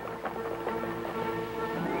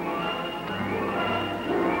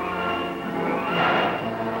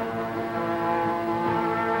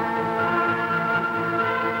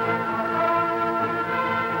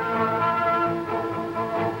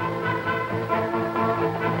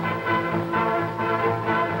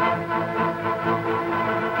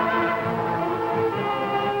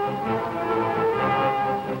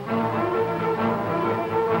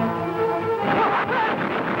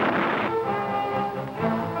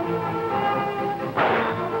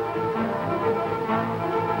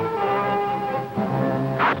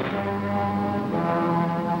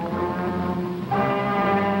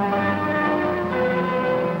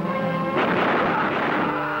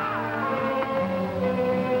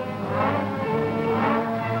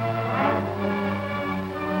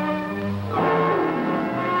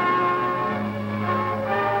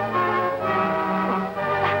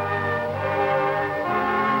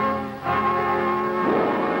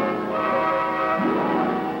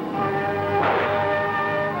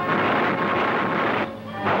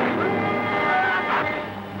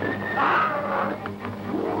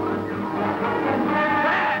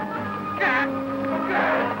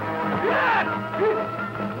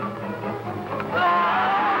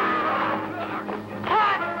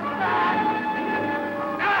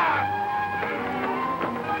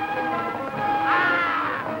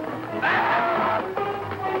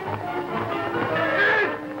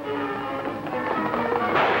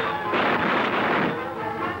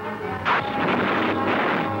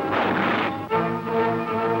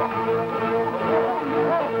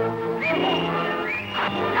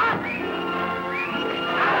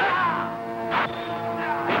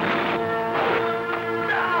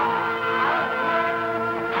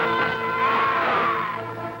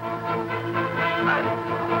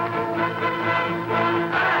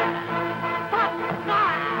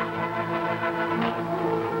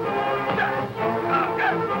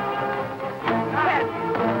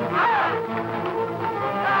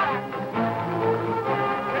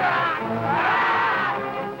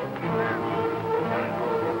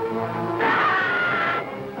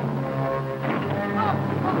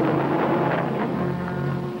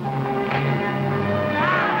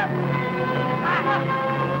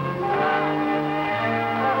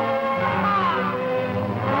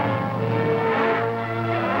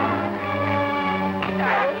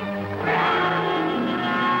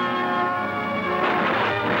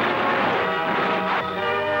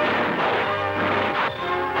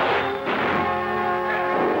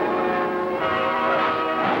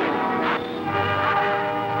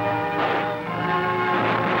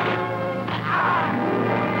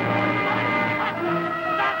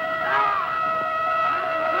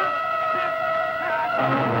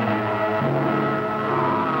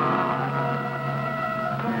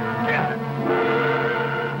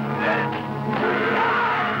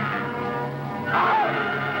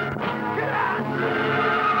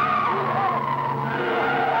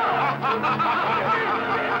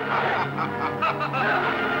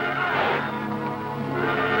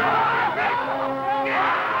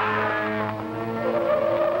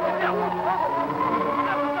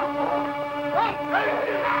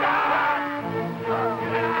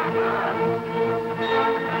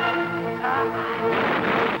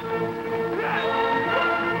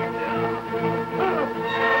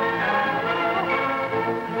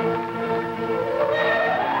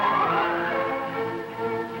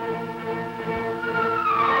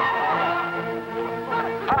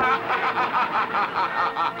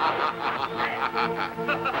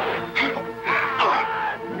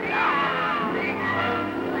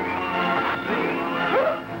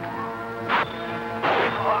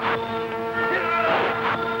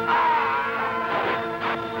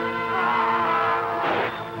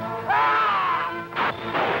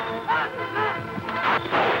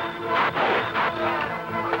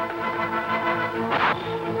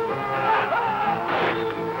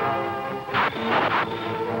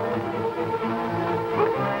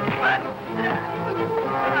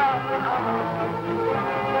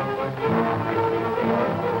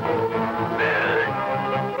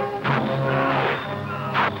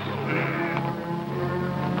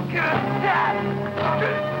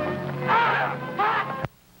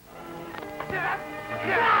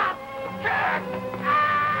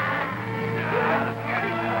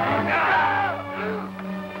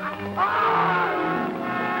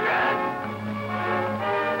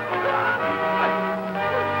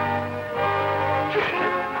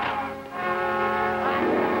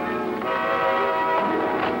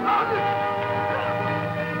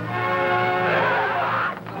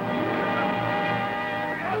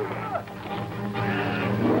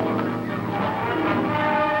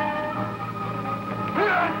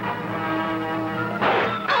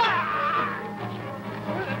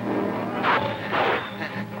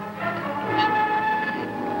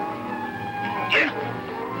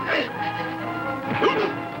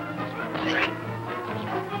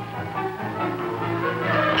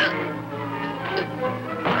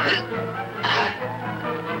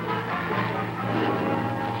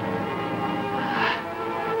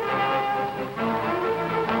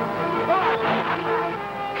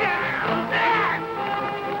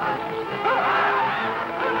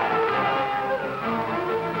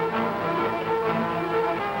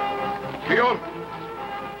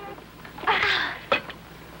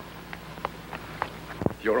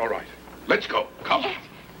 You're all right. Let's go. Come. Yes.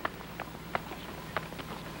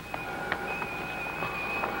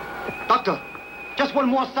 Doctor, just one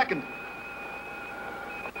more second.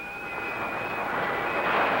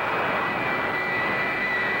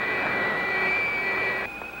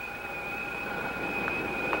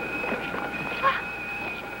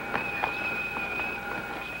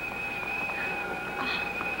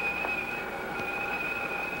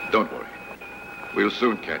 Don't worry. We'll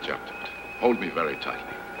soon catch up to it. Hold me very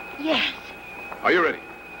tightly. Yes. Are you ready?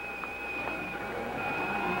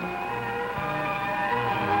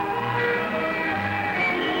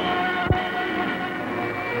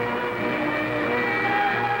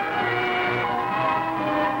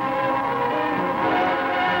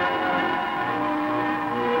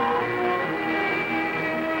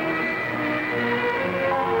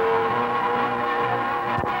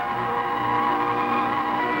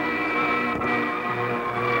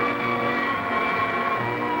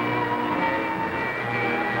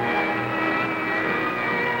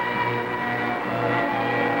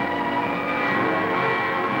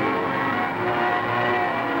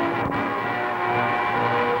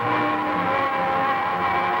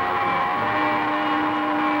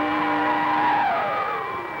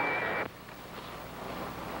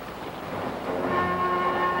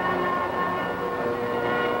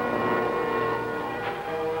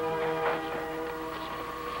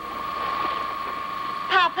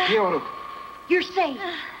 Piero, You're safe.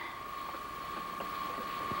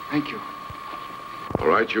 thank you. All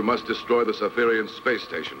right, you must destroy the Sapphirean space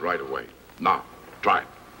station right away. Now, try it.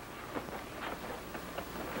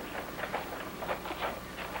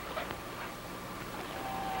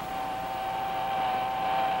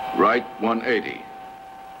 Right 180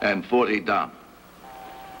 and 40 down.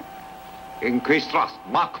 Increase thrust,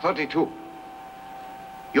 Mach 32.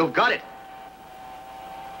 You've got it.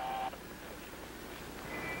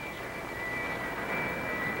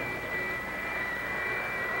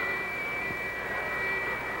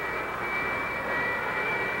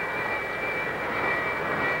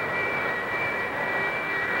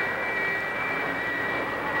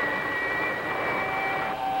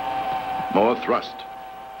 More thrust.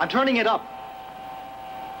 I'm turning it up.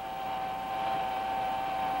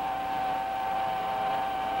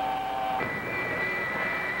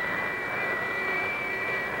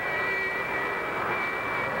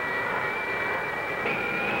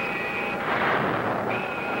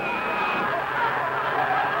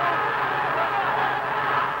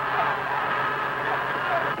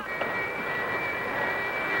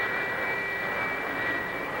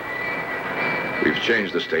 We've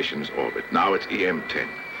changed the station's orbit. Now it's EM-10.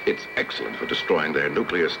 It's excellent for destroying their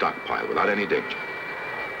nuclear stockpile without any danger.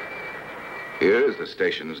 Here's the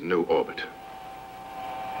station's new orbit.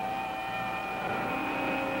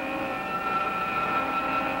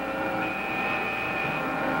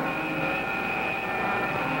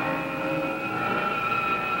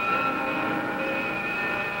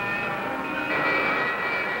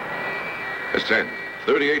 Ascend.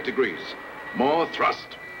 38 degrees. More thrust.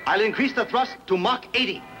 I'll increase the thrust to Mach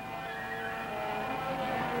 80.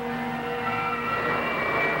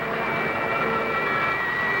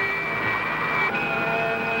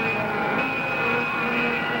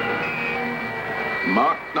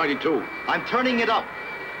 Mach 92. I'm turning it up.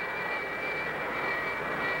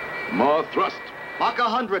 More thrust. Mach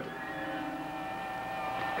 100.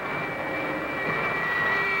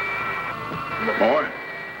 More.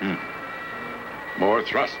 More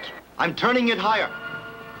thrust. I'm turning it higher.